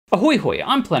Ahoy hoy,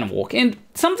 I'm Planetwalk, and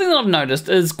something that I've noticed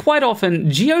is quite often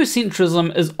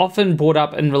geocentrism is often brought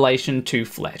up in relation to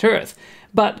flat Earth.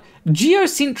 But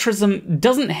geocentrism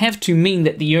doesn't have to mean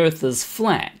that the Earth is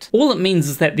flat. All it means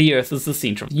is that the Earth is the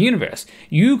center of the universe.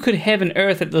 You could have an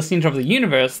Earth at the center of the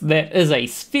universe that is a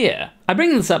sphere. I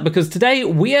bring this up because today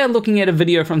we are looking at a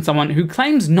video from someone who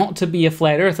claims not to be a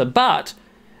flat earther, but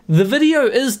the video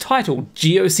is titled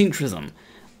Geocentrism.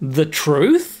 The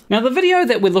truth? Now the video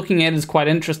that we're looking at is quite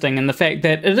interesting in the fact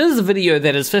that it is a video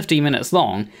that is 50 minutes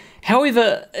long.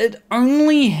 However, it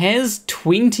only has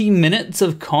 20 minutes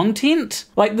of content.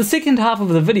 Like, the second half of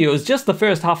the video is just the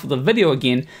first half of the video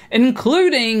again,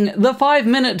 including the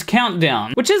 5-minute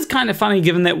countdown. Which is kind of funny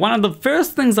given that one of the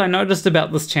first things I noticed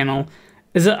about this channel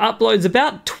is it uploads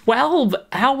about 12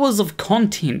 hours of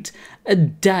content a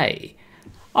day.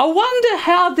 I wonder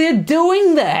how they're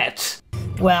doing that.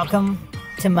 Welcome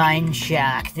to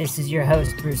Mindshock. This is your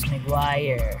host, Bruce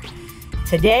McGuire.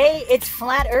 Today, it's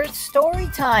Flat Earth story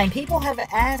time. People have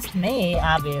asked me,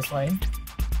 obviously,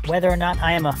 whether or not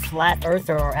I am a flat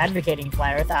earther or advocating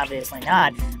flat earth. Obviously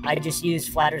not. I just use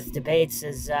flat earth debates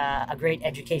as a great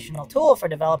educational tool for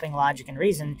developing logic and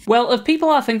reason. Well, if people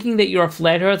are thinking that you're a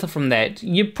flat earther from that,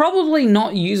 you're probably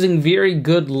not using very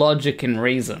good logic and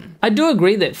reason. I do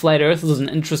agree that flat earth is an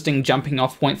interesting jumping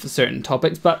off point for certain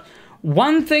topics, but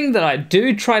one thing that I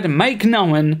do try to make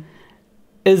known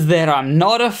is that I'm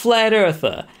not a flat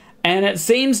earther, and it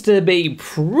seems to be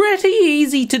pretty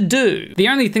easy to do. The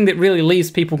only thing that really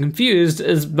leaves people confused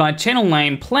is my channel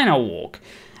name, Planetwalk,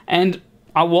 and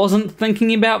I wasn't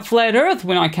thinking about flat earth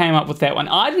when I came up with that one.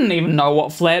 I didn't even know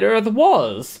what flat earth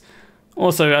was.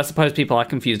 Also, I suppose people are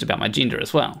confused about my gender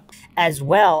as well. As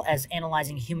well as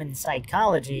analyzing human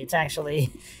psychology, it's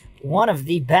actually one of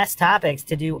the best topics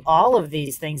to do all of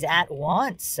these things at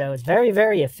once, so it's very,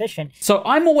 very efficient. So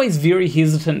I'm always very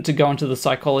hesitant to go into the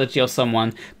psychology of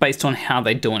someone based on how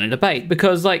they do in a debate,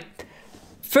 because, like,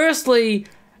 firstly,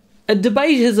 a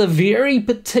debate is a very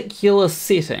particular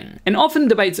setting, and often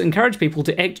debates encourage people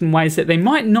to act in ways that they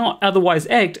might not otherwise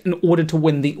act in order to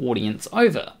win the audience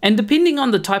over. And depending on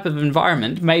the type of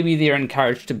environment, maybe they're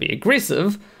encouraged to be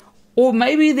aggressive, or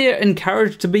maybe they're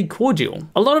encouraged to be cordial.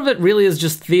 A lot of it really is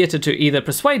just theatre to either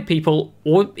persuade people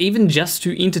or even just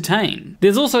to entertain.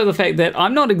 There's also the fact that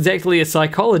I'm not exactly a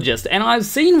psychologist, and I've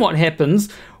seen what happens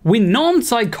when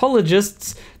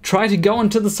non-psychologists try to go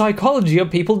into the psychology of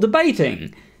people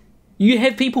debating. You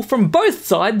have people from both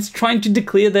sides trying to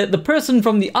declare that the person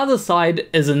from the other side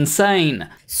is insane.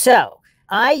 So,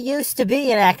 I used to be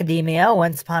in academia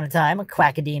once upon a time, a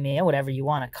quackademia, whatever you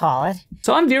want to call it.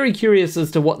 So I'm very curious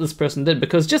as to what this person did,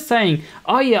 because just saying,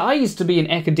 oh yeah, I used to be in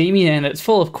academia and it's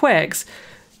full of quacks,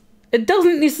 it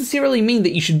doesn't necessarily mean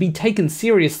that you should be taken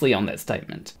seriously on that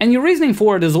statement. And your reasoning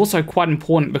for it is also quite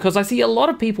important, because I see a lot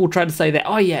of people try to say that,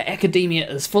 oh yeah,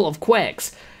 academia is full of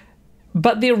quacks,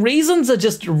 but their reasons are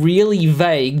just really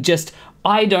vague, just,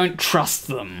 I don't trust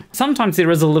them. Sometimes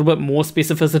there is a little bit more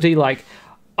specificity, like,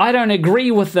 I don't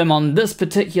agree with them on this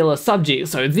particular subject,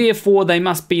 so therefore they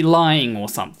must be lying or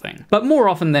something. But more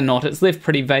often than not, it's left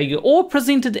pretty vague or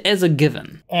presented as a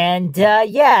given. And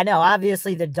yeah, no,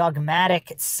 obviously the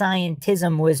dogmatic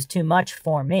scientism was too much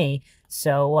for me,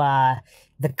 so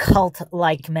the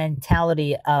cult-like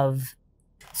mentality of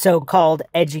so-called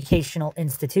educational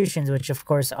institutions, which of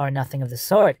course are nothing of the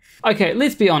sort. Okay,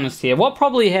 let's be honest here. What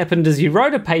probably happened is you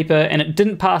wrote a paper and it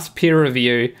didn't pass peer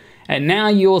review, and now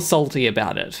you're salty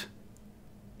about it.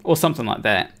 Or something like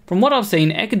that. From what I've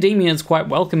seen, academia is quite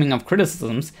welcoming of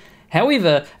criticisms.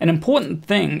 However, an important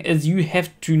thing is you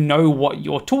have to know what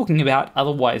you're talking about,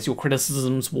 otherwise your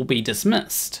criticisms will be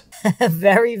dismissed.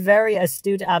 Very, very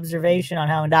astute observation on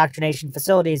how indoctrination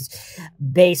facilities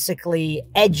basically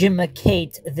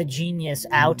edumacate the genius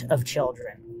out of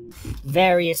children.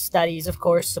 Various studies, of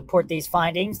course, support these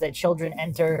findings that children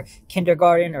enter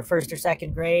kindergarten or first or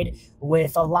second grade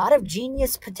with a lot of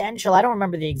genius potential. I don't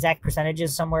remember the exact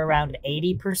percentages, somewhere around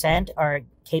 80% are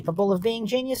capable of being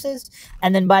geniuses.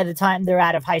 And then by the time they're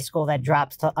out of high school, that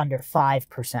drops to under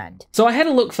 5%. So I had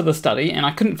a look for the study, and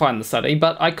I couldn't find the study,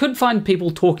 but I could find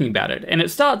people talking about it. And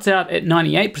it starts out at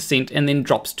 98% and then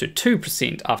drops to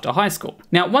 2% after high school.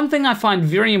 Now, one thing I find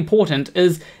very important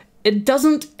is it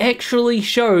doesn't actually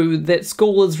show that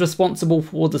school is responsible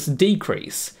for this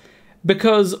decrease,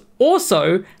 because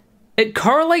also it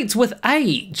correlates with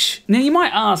age. Now you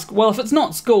might ask, well, if it's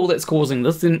not school that's causing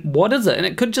this, then what is it? And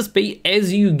it could just be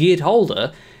as you get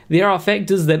older, there are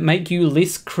factors that make you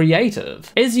less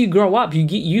creative. As you grow up, you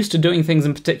get used to doing things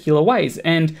in particular ways,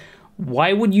 and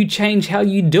why would you change how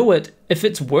you do it if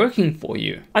it's working for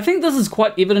you? I think this is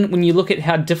quite evident when you look at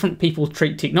how different people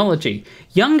treat technology.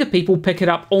 Younger people pick it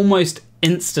up almost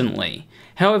instantly.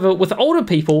 However, with older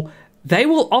people, they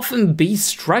will often be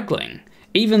struggling,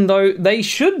 even though they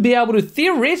should be able to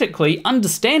theoretically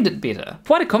understand it better.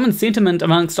 Quite a common sentiment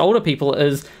amongst older people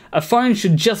is a phone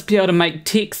should just be able to make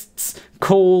texts,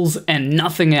 calls, and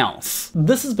nothing else.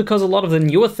 This is because a lot of the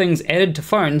newer things added to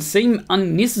phones seem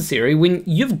unnecessary when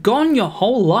you've gone your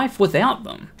whole life without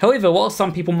them. However, while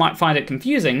some people might find it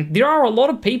confusing, there are a lot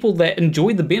of people that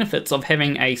enjoy the benefits of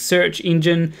having a search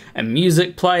engine, a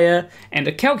music player, and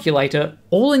a calculator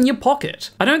all in your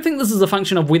pocket. I don't think this is a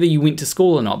function of whether you went to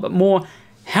school or not, but more,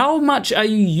 how much are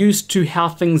you used to how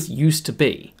things used to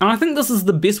be? And I think this is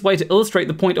the best way to illustrate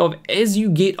the point of, as you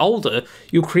get older,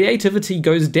 your creativity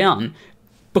goes down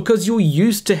because you're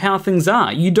used to how things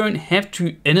are. You don't have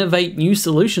to innovate new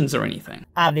solutions or anything.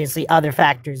 Obviously, other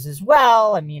factors as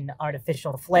well. I mean,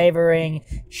 artificial flavoring,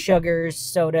 sugars,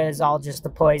 sodas, all just the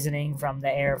poisoning from the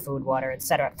air, food, water,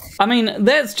 etc. I mean,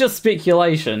 that's just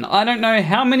speculation. I don't know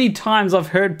how many times I've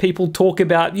heard people talk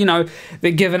about, you know,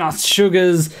 they're giving us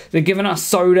sugars, they're giving us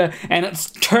soda, and it's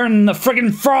turning the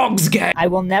friggin' frogs gay. I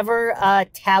will never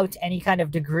tout any kind of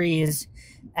degrees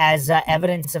as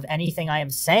evidence of anything I am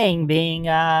saying being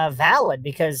valid,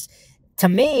 because to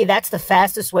me, that's the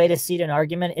fastest way to seed an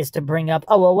argument, is to bring up,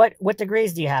 oh, well, what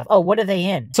degrees do you have? Oh, what are they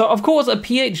in? So, of course, a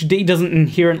PhD doesn't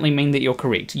inherently mean that you're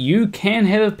correct. You can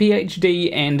have a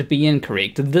PhD and be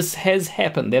incorrect. This has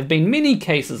happened. There have been many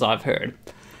cases I've heard.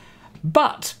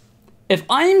 But if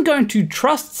I am going to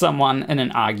trust someone in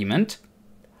an argument,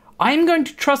 I am going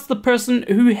to trust the person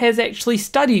who has actually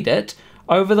studied it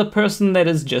over the person that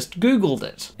has just Googled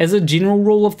it. As a general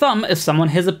rule of thumb, if someone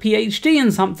has a PhD in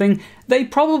something, they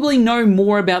probably know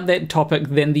more about that topic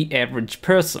than the average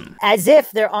person. As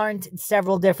if there aren't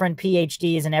several different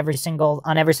PhDs in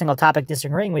on every single topic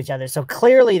disagreeing with each other. So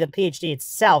clearly the PhD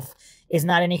itself is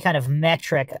not any kind of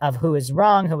metric of who is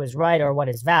wrong, who is right, or what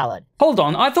is valid. Hold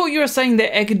on, I thought you were saying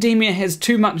that academia has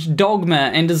too much dogma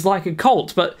and is like a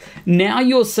cult, but now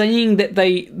you're saying that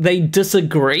they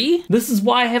disagree? This is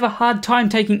why I have a hard time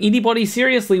taking anybody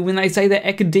seriously when they say that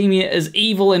academia is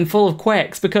evil and full of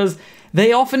quacks, because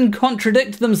they often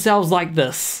contradict themselves like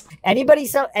this.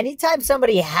 Anytime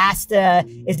somebody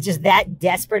is just that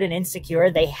desperate and insecure,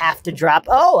 they have to drop,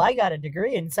 oh, I got a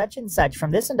degree in such and such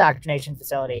from this indoctrination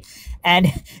facility.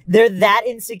 And they're that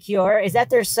insecure, is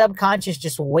that their subconscious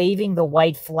just waving the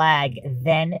white flag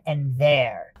then and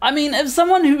there. I mean, if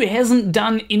someone who hasn't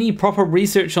done any proper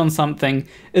research on something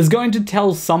is going to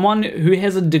tell someone who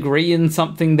has a degree in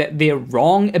something that they're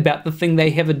wrong about the thing they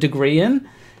have a degree in,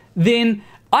 then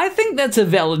I think that's a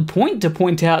valid point to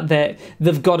point out that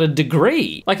they've got a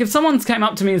degree. Like if someone's came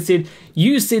up to me and said,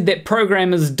 you said that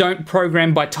programmers don't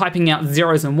program by typing out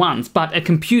zeros and ones, but a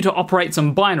computer operates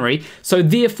on binary, so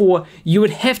therefore you would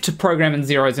have to program in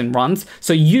zeros and ones,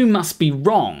 so you must be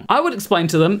wrong. I would explain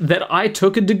to them that I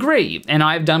took a degree, and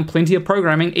I've done plenty of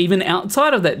programming even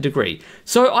outside of that degree.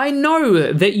 So I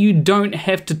know that you don't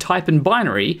have to type in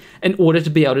binary in order to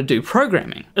be able to do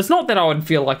programming. It's not that I would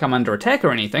feel like I'm under attack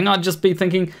or anything, I'd just be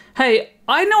thinking, hey,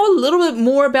 I know a little bit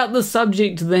more about the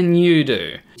subject than you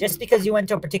do. Just because you went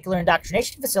to a particular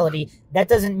indoctrination facility, that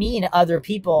doesn't mean other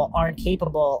people aren't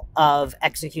capable of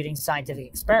executing scientific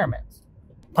experiments.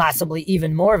 Possibly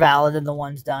even more valid than the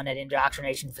ones done at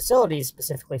indoctrination facilities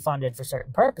specifically funded for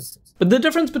certain purposes. But the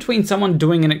difference between someone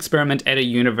doing an experiment at a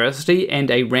university and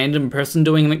a random person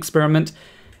doing an experiment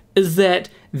is that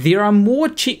there are more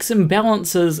checks and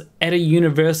balances at a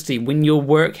university when your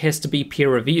work has to be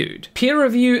peer-reviewed. Peer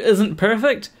review isn't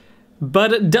perfect,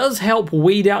 but it does help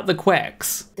weed out the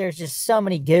quacks. There's just so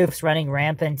many goofs running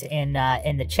rampant in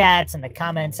the chats and the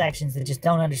comment sections that just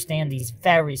don't understand these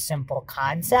very simple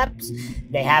concepts.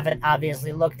 They haven't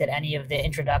obviously looked at any of the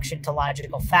Introduction to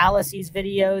Logical Fallacies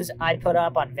videos I put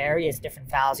up on various different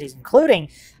fallacies, including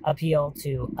appeal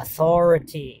to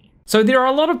authority. So there are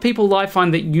a lot of people I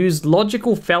find that use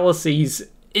logical fallacies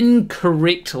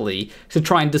incorrectly to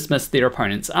try and dismiss their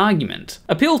opponent's argument.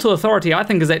 Appeal to authority, I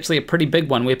think, is actually a pretty big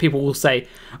one, where people will say,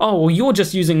 oh, well, you're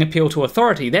just using appeal to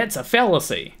authority, that's a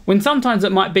fallacy. When sometimes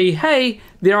it might be, hey,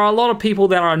 there are a lot of people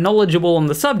that are knowledgeable on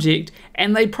the subject,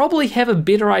 and they probably have a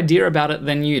better idea about it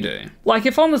than you do. Like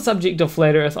if on the subject of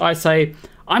flat Earth, I say,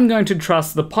 I'm going to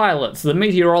trust the pilots, the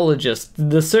meteorologists,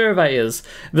 the surveyors,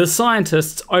 the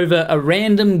scientists over a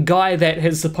random guy that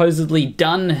has supposedly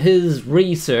done his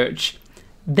research,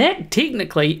 that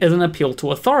technically is an appeal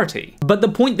to authority. But the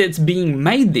point that's being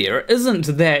made there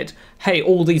isn't that, hey,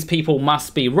 all these people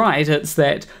must be right, it's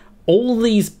that all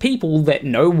these people that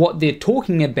know what they're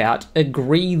talking about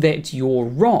agree that you're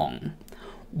wrong.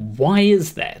 Why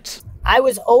is that? I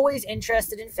was always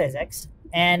interested in physics,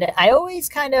 and I always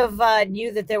kind of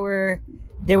knew that there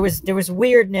was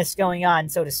weirdness going on,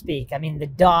 so to speak. I mean, the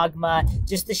dogma,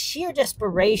 just the sheer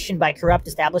desperation by corrupt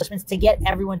establishments to get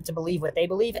everyone to believe what they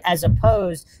believe, as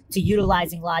opposed to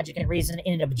utilizing logic and reason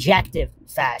in an objective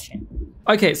fashion.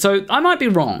 Okay, so I might be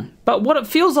wrong, but what it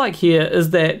feels like here is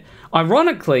that,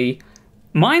 ironically,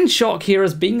 mindshock here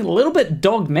is being a little bit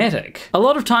dogmatic. A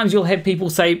lot of times you'll have people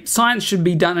say science should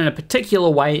be done in a particular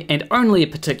way and only a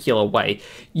particular way.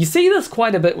 You see this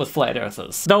quite a bit with flat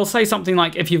earthers. They'll say something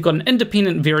like, if you've got an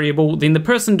independent variable, then the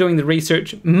person doing the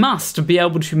research must be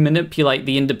able to manipulate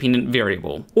the independent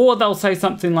variable. Or they'll say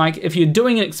something like, if you're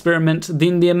doing an experiment,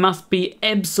 then there must be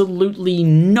absolutely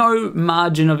no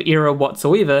margin of error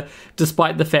whatsoever,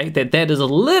 despite the fact that that is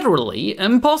literally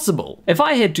impossible. If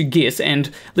I had to guess, and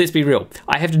let's be real,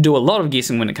 I have to do a lot of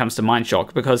guessing when it comes to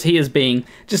mindshock because he is being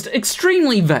just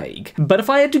extremely vague. But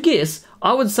if I had to guess,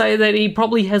 I would say that he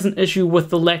probably has an issue with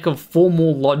the lack of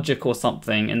formal logic or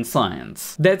something in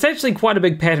science. That's actually quite a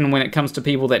big pattern when it comes to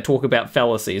people that talk about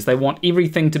fallacies. They want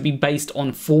everything to be based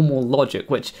on formal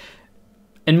logic, which,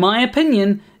 in my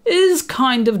opinion, is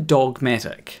kind of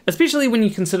dogmatic. Especially when you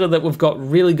consider that we've got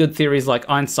really good theories like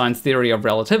Einstein's theory of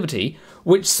relativity,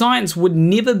 which science would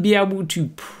never be able to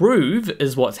prove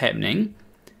is what's happening,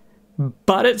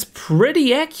 but it's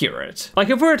pretty accurate. Like,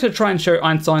 if we were to try and show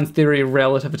Einstein's theory of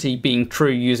relativity being true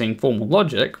using formal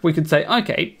logic, we could say,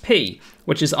 okay, P,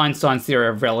 which is Einstein's theory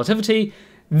of relativity,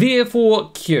 therefore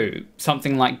Q,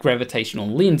 something like gravitational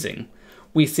lensing.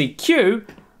 We see Q,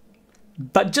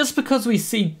 but just because we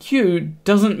see Q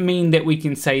doesn't mean that we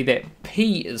can say that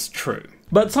P is true.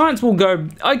 But science will go,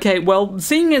 okay, well,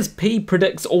 seeing as P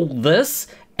predicts all this,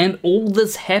 and all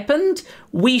this happened,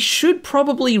 we should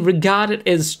probably regard it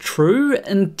as true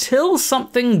until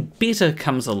something better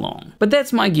comes along. But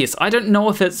that's my guess. I don't know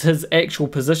if it's his actual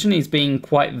position. He's being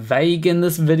quite vague in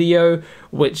this video,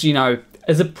 which, you know,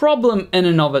 is a problem in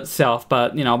and of itself,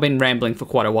 but, you know, I've been rambling for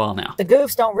quite a while now. The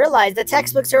goofs don't realize the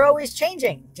textbooks are always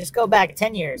changing. Just go back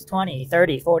 10 years, 20,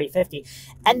 30, 40, 50.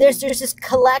 And there's this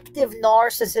collective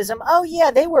narcissism. Oh yeah,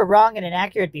 they were wrong and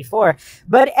inaccurate before.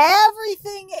 But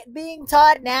everything being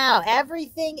taught now,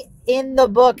 everything in the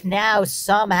book now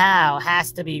somehow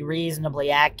has to be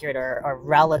reasonably accurate or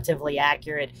relatively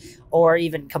accurate or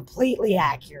even completely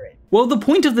accurate. Well, the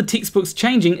point of the textbooks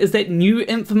changing is that new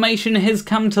information has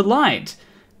come to light.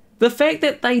 The fact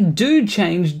that they do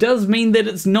change does mean that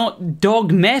it's not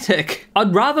dogmatic.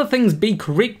 I'd rather things be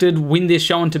corrected when they're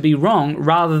shown to be wrong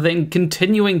rather than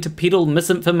continuing to peddle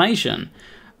misinformation.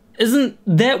 Isn't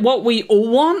that what we all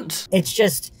want?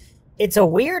 It's a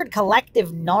weird collective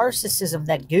narcissism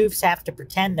that goofs have to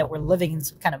pretend that we're living in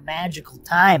some kind of magical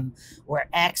time where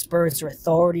experts or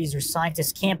authorities or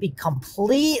scientists can't be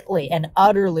completely and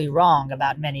utterly wrong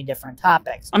about many different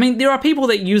topics. I mean, there are people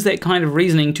that use that kind of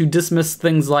reasoning to dismiss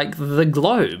things like the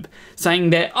globe, saying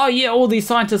that, oh yeah, all these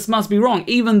scientists must be wrong,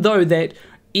 even though that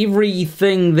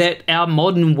everything that our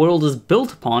modern world is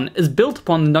built upon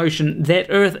the notion that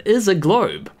Earth is a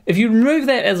globe. If you remove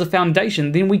that as a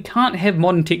foundation, then we can't have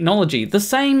modern technology. The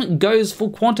same goes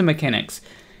for quantum mechanics.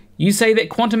 You say that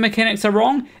quantum mechanics are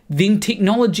wrong, then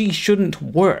technology shouldn't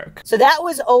work. So that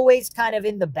was always kind of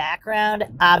in the background.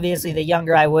 Obviously, the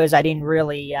younger I was, I didn't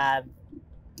really...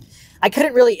 I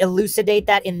couldn't really elucidate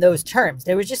that in those terms.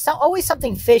 There was just always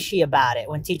something fishy about it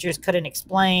when teachers couldn't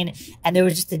explain, and there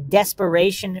was just a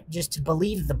desperation just to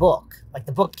believe the book. Like,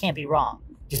 the book can't be wrong.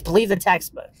 Just believe the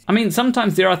textbook. I mean,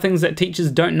 sometimes there are things that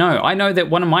teachers don't know. I know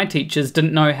that one of my teachers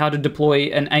didn't know how to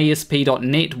deploy an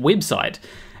ASP.NET website.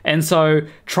 And so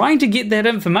trying to get that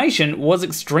information was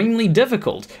extremely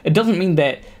difficult. It doesn't mean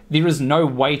that there is no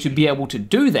way to be able to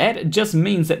do that, it just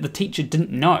means that the teacher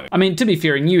didn't know. I mean, to be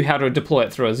fair, he knew how to deploy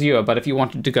it through Azure, but if you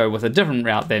wanted to go with a different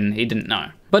route, then he didn't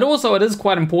know. But also, it is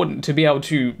quite important to be able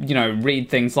to, you know, read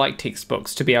things like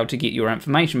textbooks to be able to get your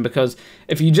information, because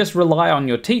if you just rely on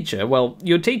your teacher, well,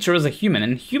 your teacher is a human,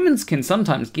 and humans can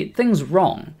sometimes get things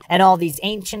wrong. And all these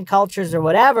ancient cultures or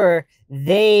whatever,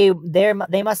 they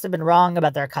must have been wrong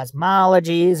about their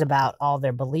cosmologies, about all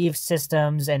their belief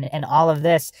systems, and all of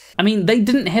this. I mean, they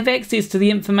didn't have access to the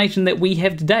information that we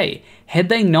have today. Had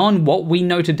they known what we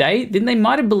know today, then they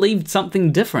might have believed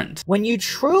something different. When you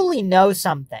truly know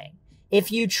something, if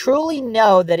you truly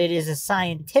know that it is a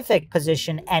scientific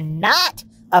position and not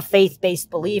a faith-based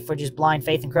belief or just blind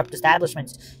faith in corrupt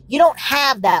establishments, you don't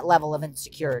have that level of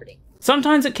insecurity.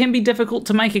 Sometimes it can be difficult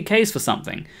to make a case for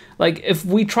something. Like, if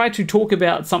we try to talk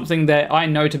about something that I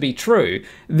know to be true,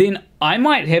 then I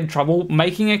might have trouble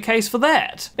making a case for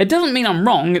that. It doesn't mean I'm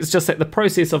wrong, it's just that the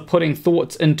process of putting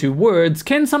thoughts into words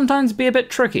can sometimes be a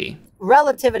bit tricky.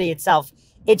 Relativity itself,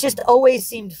 it just always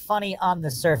seemed funny on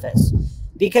the surface.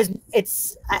 Because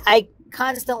I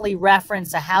constantly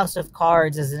reference a house of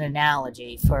cards as an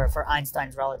analogy for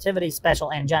Einstein's relativity,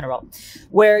 special and general,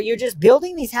 where you're just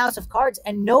building these house of cards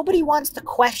and nobody wants to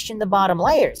question the bottom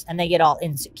layers, and they get all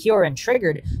insecure and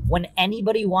triggered when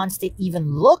anybody wants to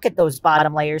even look at those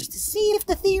bottom layers to see if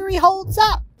the theory holds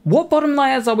up. What bottom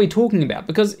layers are we talking about?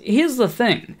 Because here's the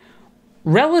thing,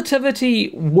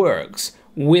 relativity works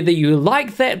whether you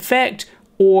like that fact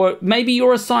or maybe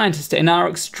you're a scientist and are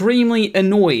extremely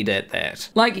annoyed at that.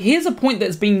 Like, here's a point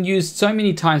that's been used so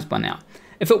many times by now.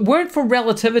 If it weren't for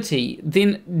relativity,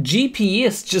 then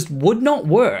GPS just would not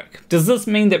work. Does this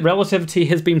mean that relativity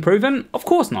has been proven? Of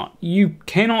course not. You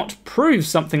cannot prove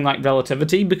something like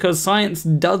relativity because science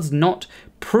does not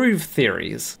prove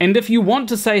theories. And if you want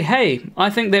to say, hey,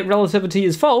 I think that relativity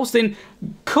is false, then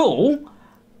cool.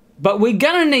 But we're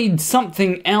gonna need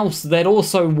something else that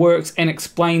also works and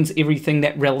explains everything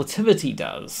that relativity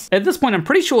does. At this point, I'm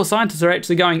pretty sure scientists are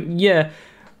actually going, yeah,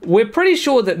 we're pretty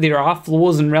sure that there are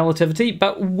flaws in relativity,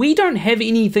 but we don't have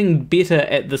anything better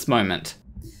at this moment.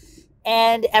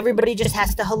 And everybody just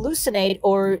has to hallucinate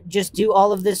or just do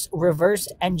all of this reverse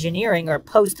engineering or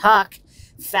post hoc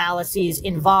fallacies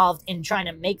involved in trying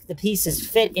to make the pieces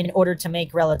fit in order to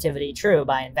make relativity true,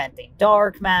 by inventing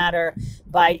dark matter,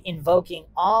 by invoking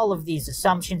all of these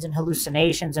assumptions and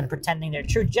hallucinations and pretending they're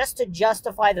true just to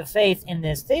justify the faith in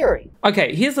this theory.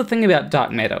 Okay, here's the thing about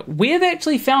dark matter. We've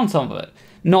actually found some of it.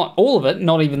 Not all of it,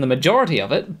 not even the majority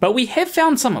of it, but we have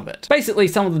found some of it. Basically,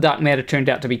 some of the dark matter turned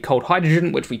out to be cold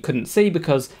hydrogen, which we couldn't see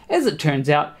because, as it turns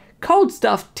out, cold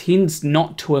stuff tends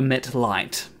not to emit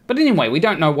light. But anyway, we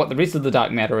don't know what the rest of the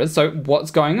dark matter is, so what's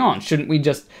going on? Shouldn't we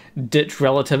just ditch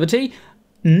relativity?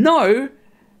 No,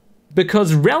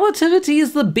 because relativity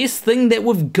is the best thing that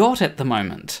we've got at the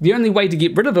moment. The only way to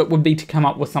get rid of it would be to come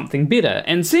up with something better,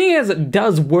 and seeing as it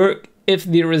does work if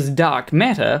there is dark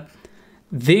matter,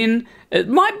 then it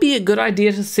might be a good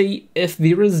idea to see if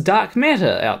there is dark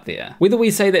matter out there. Whether we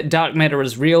say that dark matter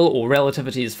is real or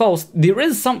relativity is false, there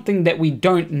is something that we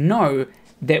don't know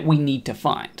that we need to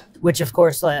find. Which, of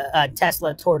course,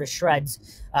 Tesla tore to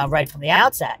shreds right from the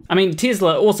outset. I mean,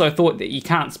 Tesla also thought that you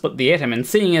can't split the atom, and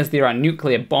seeing as there are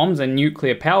nuclear bombs and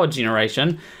nuclear power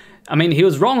generation, I mean, he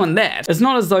was wrong on that. It's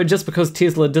not as though just because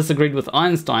Tesla disagreed with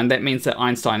Einstein, that means that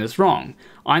Einstein is wrong.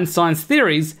 Einstein's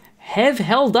theories have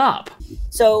held up.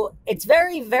 So it's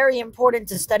very, very important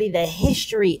to study the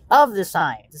history of the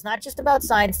science. It's not just about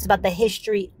science, it's about the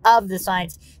history of the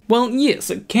science. Well,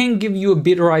 yes, it can give you a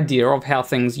better idea of how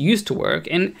things used to work,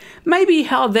 and maybe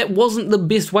how that wasn't the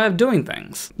best way of doing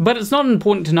things. But it's not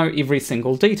important to know every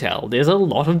single detail. There's a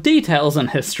lot of details in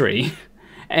history.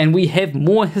 And we have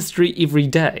more history every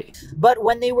day. But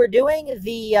when they were doing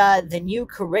the new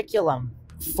curriculum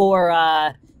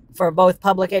for both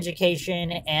public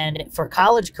education and for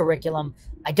college curriculum,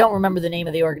 I don't remember the name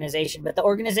of the organization, but the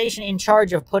organization in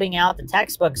charge of putting out the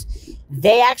textbooks,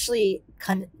 they actually,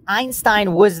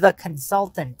 Einstein was the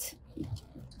consultant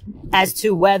as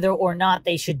to whether or not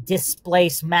they should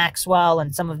displace Maxwell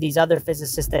and some of these other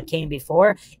physicists that came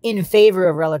before in favor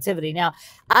of relativity. Now,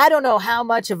 I don't know how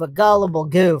much of a gullible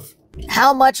goof,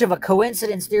 how much of a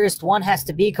coincidence theorist one has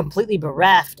to be completely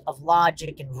bereft of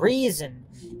logic and reason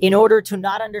in order to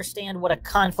not understand what a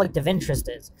conflict of interest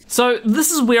is. So this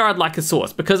is where I'd like a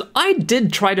source, because I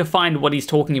did try to find what he's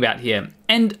talking about here,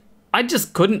 and I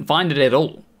just couldn't find it at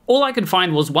all. All I could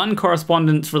find was one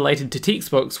correspondence related to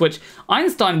textbooks, which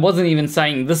Einstein wasn't even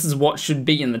saying this is what should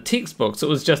be in the textbooks. It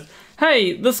was just,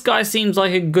 hey, this guy seems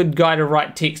like a good guy to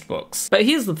write textbooks. But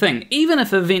here's the thing, even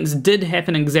if events did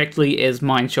happen exactly as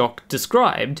mindshock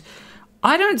described,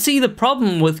 I don't see the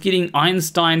problem with getting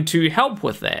Einstein to help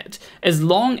with that, as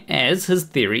long as his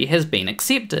theory has been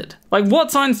accepted. Like,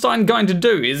 what's Einstein going to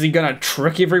do? Is he going to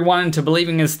trick everyone into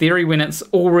believing his theory when it's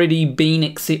already been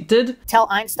accepted? Tell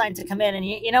Einstein to come in and,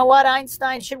 you know what,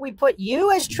 Einstein, should we put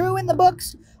you as true in the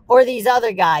books? Or these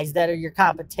other guys that are your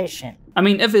competition? I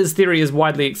mean, if his theory is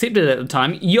widely accepted at the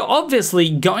time, you're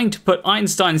obviously going to put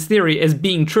Einstein's theory as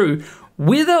being true,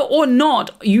 whether or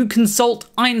not you consult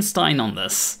Einstein on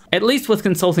this. At least with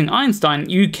consulting Einstein,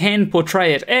 you can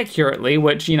portray it accurately,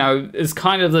 which, you know, is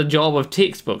kind of the job of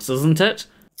textbooks, isn't it?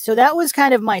 So that was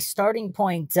kind of my starting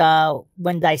point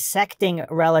when dissecting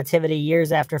relativity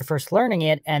years after first learning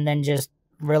it and then just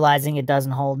realizing it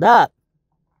doesn't hold up.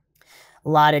 A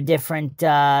lot of different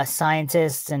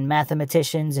scientists and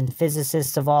mathematicians and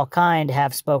physicists of all kind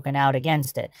have spoken out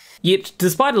against it. Yet,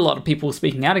 despite a lot of people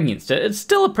speaking out against it, it's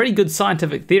still a pretty good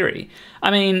scientific theory.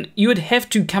 I mean, you would have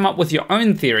to come up with your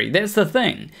own theory, that's the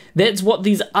thing. That's what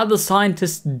these other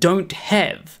scientists don't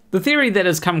have. The theory that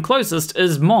has come closest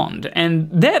is MOND, and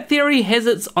that theory has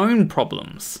its own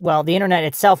problems. Well, the internet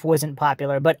itself wasn't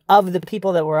popular, but of the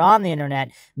people that were on the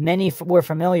internet, many were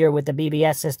familiar with the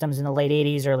BBS systems in the late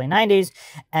 80s, early 90s,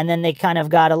 and then they kind of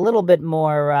got a little bit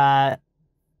more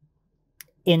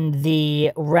in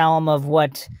the realm of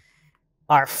what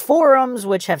are forums,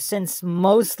 which have since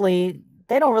mostly...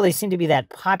 They don't really seem to be that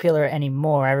popular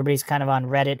anymore. Everybody's kind of on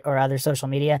Reddit or other social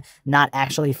media, not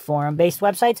actually forum-based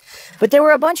websites. But there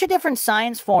were a bunch of different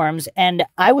science forums, and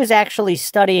I was actually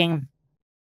studying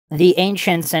the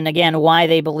ancients and, again, why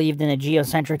they believed in a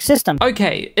geocentric system.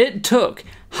 Okay, it took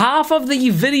half of the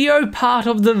video part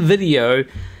of the video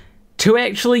to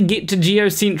actually get to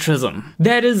geocentrism.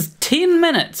 That is 10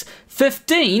 minutes,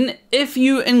 15 if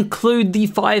you include the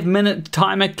 5-minute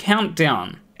timer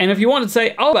countdown. And if you want to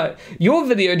say, oh, but your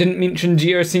video didn't mention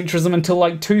geocentrism until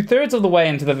like 2/3 of the way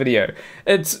into the video.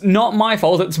 It's not my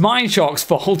fault, it's mindshock's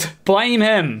fault. Blame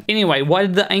him. Anyway, why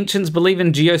did the ancients believe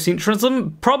in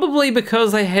geocentrism? Probably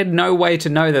because they had no way to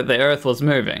know that the Earth was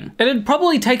moving. It'd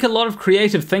probably take a lot of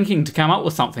creative thinking to come up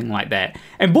with something like that.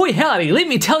 And boy howdy, let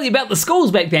me tell you about the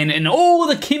schools back then and all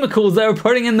the chemicals they were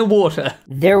putting in the water.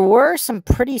 There were some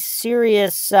pretty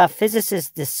serious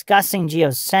physicists discussing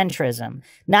geocentrism.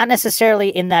 Not necessarily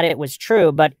in that it was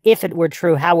true, but if it were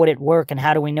true, how would it work and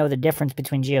how do we know the difference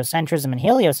between geocentrism and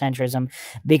heliocentrism?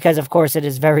 Because, of course, it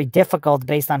is very difficult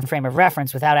based on frame of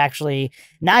reference without actually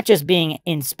not just being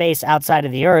in space outside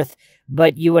of the Earth,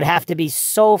 but you would have to be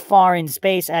so far in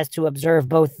space as to observe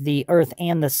both the Earth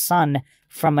and the sun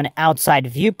from an outside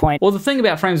viewpoint. Well, the thing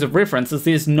about frames of reference is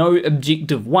there's no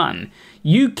objective one.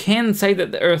 You can say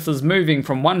that the Earth is moving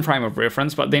from one frame of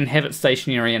reference, but then have it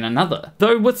stationary in another.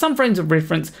 Though with some frames of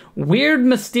reference, weird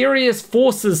mysterious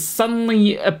forces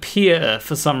suddenly appear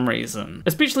for some reason.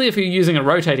 Especially if you're using a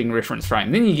rotating reference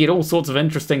frame, then you get all sorts of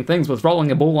interesting things with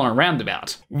rolling a ball on a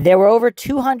roundabout. There were over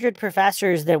 200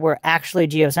 professors that were actually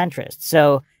geocentrists,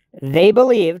 so they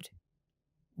believed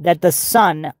that the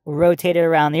sun rotated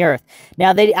around the Earth.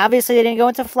 Now, they didn't go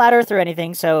into flat Earth or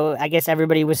anything, so I guess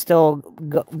everybody was still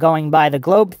going by the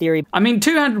globe theory. I mean,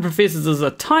 200 professors is a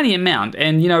tiny amount,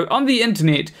 and, you know, on the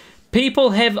internet, people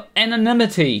have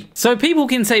anonymity. So people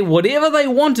can say whatever they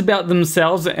want about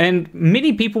themselves, and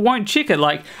many people won't check it.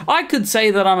 Like, I could say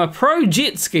that I'm a pro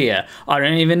jet skier. I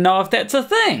don't even know if that's a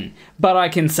thing, but I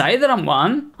can say that I'm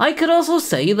one. I could also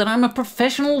say that I'm a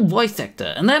professional voice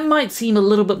actor, and that might seem a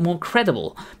little bit more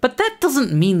credible, but that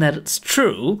doesn't mean that it's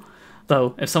true.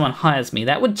 Though, if someone hires me,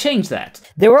 that would change that.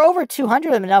 There were over 200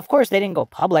 of them. Now, of course, they didn't go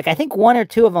public. I think 1 or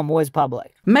 2 of them was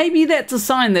public. Maybe that's a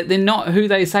sign that they're not who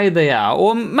they say they are,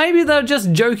 or maybe they're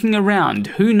just joking around.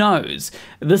 Who knows?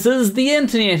 This is the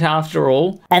internet, after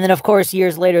all. And then, of course,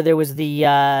 years later, there was the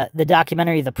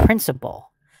documentary The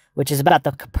Principle, which is about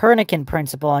the Copernican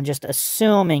principle and just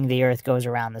assuming the Earth goes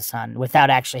around the sun without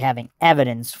actually having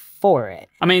evidence for it.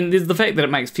 I mean, there's the fact that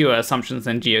it makes fewer assumptions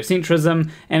than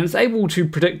geocentrism, and it's able to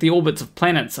predict the orbits of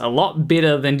planets a lot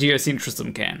better than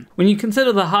geocentrism can. When you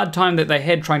consider the hard time that they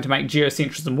had trying to make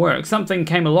geocentrism work, something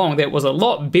came along that was a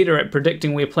lot better at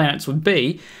predicting where planets would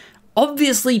be.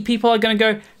 Obviously, people are going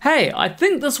to go, hey, I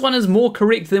think this one is more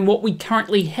correct than what we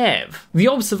currently have. The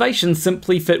observations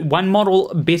simply fit one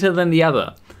model better than the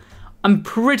other. I'm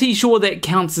pretty sure that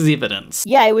counts as evidence.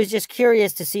 Yeah, I was just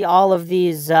curious to see all of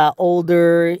these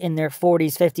older, in their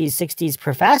 40s, 50s, 60s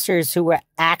professors who were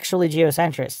actually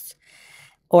geocentrists.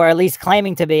 Or at least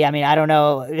claiming to be. I mean, I don't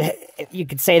know, you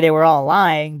could say they were all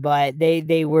lying, but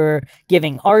they were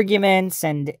giving arguments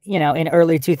and, you know, in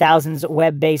early 2000s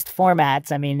web-based formats,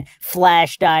 I mean,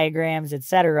 flash diagrams,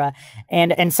 etc.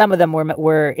 And some of them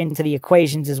were into the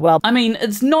equations as well. I mean,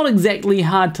 it's not exactly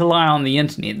hard to lie on the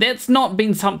internet. That's not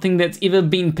been something that's ever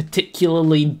been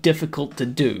particularly difficult to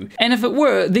do. And if it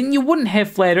were, then you wouldn't have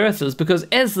flat earthers because,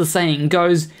 as the saying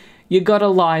goes, you gotta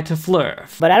lie to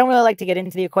flirf. But I don't really like to get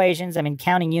into the equations. I mean,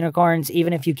 counting unicorns,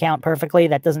 even if you count perfectly,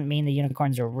 that doesn't mean the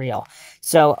unicorns are real.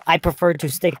 So I prefer to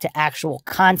stick to actual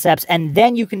concepts, and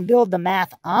then you can build the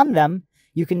math on them.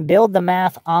 You can build the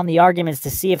math on the arguments to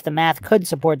see if the math could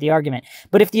support the argument.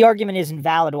 But if the argument is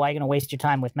invalid, why are you going to waste your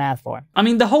time with math for? I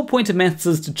mean, the whole point of maths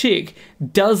is to check,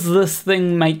 does this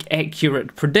thing make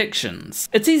accurate predictions?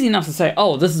 It's easy enough to say,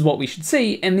 oh, this is what we should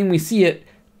see, and then we see it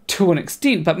to an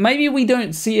extent, but maybe we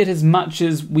don't see it as much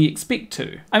as we expect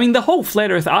to. I mean, the whole flat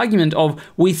earth argument of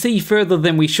we see further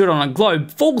than we should on a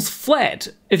globe falls flat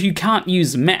if you can't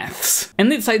use maths. And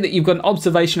let's say that you've got an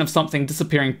observation of something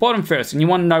disappearing bottom first and you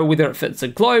want to know whether it fits a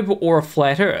globe or a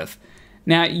flat earth.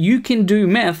 Now, you can do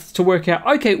maths to work out,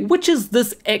 okay, which is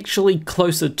this actually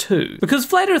closer to? Because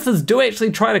flat earthers do actually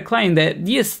try to claim that,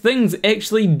 yes, things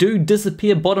actually do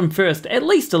disappear bottom first, at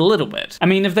least a little bit. I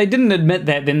mean, if they didn't admit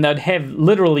that, then they'd have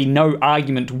literally no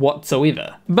argument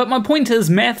whatsoever. But my point is,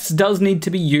 maths does need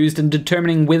to be used in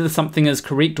determining whether something is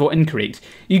correct or incorrect.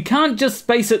 You can't just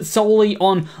base it solely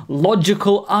on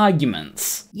logical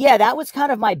arguments. Yeah, that was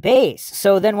kind of my base.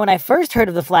 So then when I first heard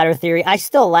of the flat earth theory, I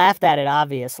still laughed at it,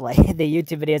 obviously. The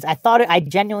YouTube videos. I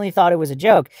genuinely thought it was a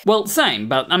joke. Well, same,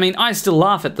 but I mean, I still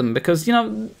laugh at them because, you know,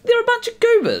 they're a bunch of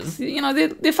goobers. You know,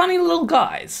 they're funny little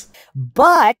guys.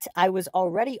 But I was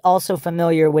already also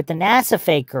familiar with the NASA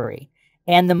fakery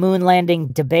and the moon landing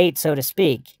debate, so to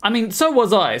speak. I mean, so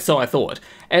was I, so I thought.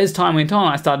 As time went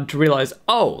on, I started to realize,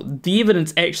 oh, the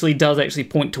evidence does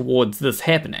point towards this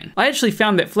happening. I actually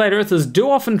found that flat earthers do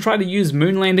often try to use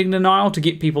moon landing denial to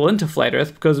get people into flat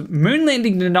earth because moon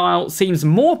landing denial seems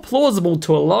more plausible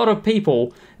to a lot of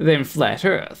people than flat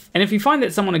earth. And if you find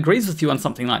that someone agrees with you on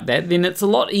something like that, then it's a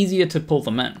lot easier to pull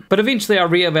them in. But eventually I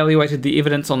re-evaluated the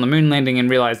evidence on the moon landing and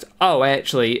realized, oh,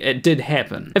 actually, it did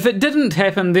happen. If it didn't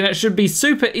happen, then it should be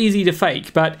super easy to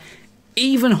fake, but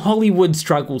even Hollywood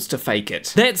struggles to fake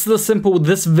it. That's the simple,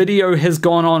 this video has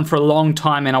gone on for a long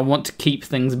time and I want to keep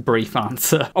things brief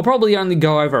answer. I'll probably only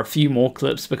go over a few more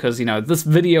clips because, you know, this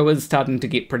video is starting to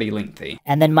get pretty lengthy.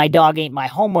 And then my dog ate my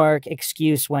homework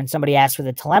excuse when somebody asked for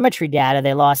the telemetry data,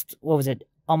 they lost, what was it,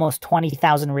 almost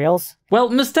 20,000 reels? Well,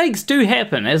 mistakes do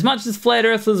happen. As much as flat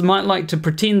earthers might like to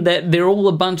pretend that they're all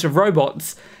a bunch of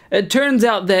robots, it turns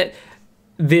out that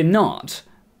they're not.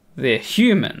 They're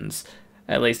humans.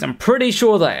 At least I'm pretty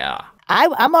sure they are.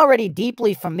 I'm already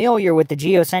deeply familiar with the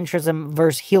geocentrism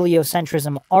versus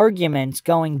heliocentrism arguments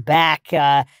going back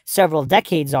several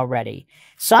decades already.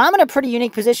 So I'm in a pretty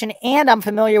unique position and I'm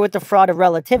familiar with the fraud of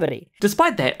relativity.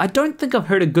 Despite that, I don't think I've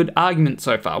heard a good argument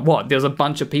so far. What, there's a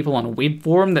bunch of people on a web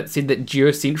forum that said that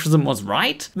geocentrism was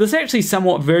right? This actually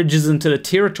somewhat verges into the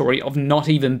territory of not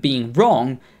even being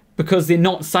wrong, because they're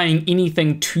not saying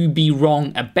anything to be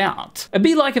wrong about. It'd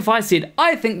be like if I said,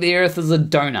 I think the Earth is a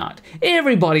donut.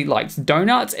 Everybody likes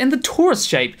donuts, and the torus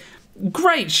shape,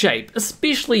 great shape,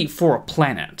 especially for a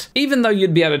planet. Even though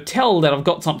you'd be able to tell that I've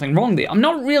got something wrong there, I'm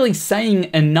not really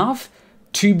saying enough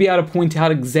to be able to point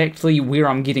out exactly where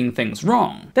I'm getting things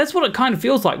wrong. That's what it kind of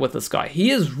feels like with this guy.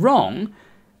 He is wrong,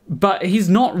 but he's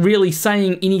not really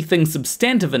saying anything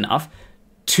substantive enough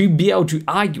to be able to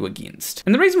argue against.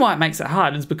 And the reason why it makes it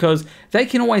hard is because they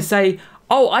can always say,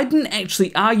 oh, I didn't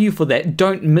actually argue for that,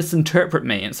 don't misinterpret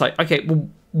me. And it's like, okay, well,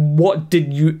 what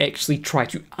did you actually try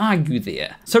to argue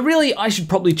there? So really, I should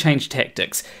probably change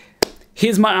tactics.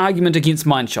 Here's my argument against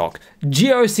mindshock.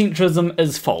 Geocentrism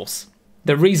is false.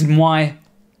 The reason why?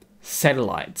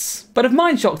 Satellites. But if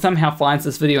mindshock somehow finds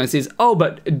this video and says, oh,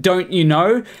 but don't you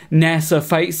know, NASA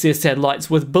fakes their satellites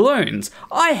with balloons,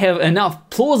 I have enough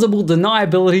plausible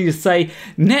deniability to say,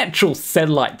 natural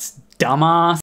satellites, dumbass.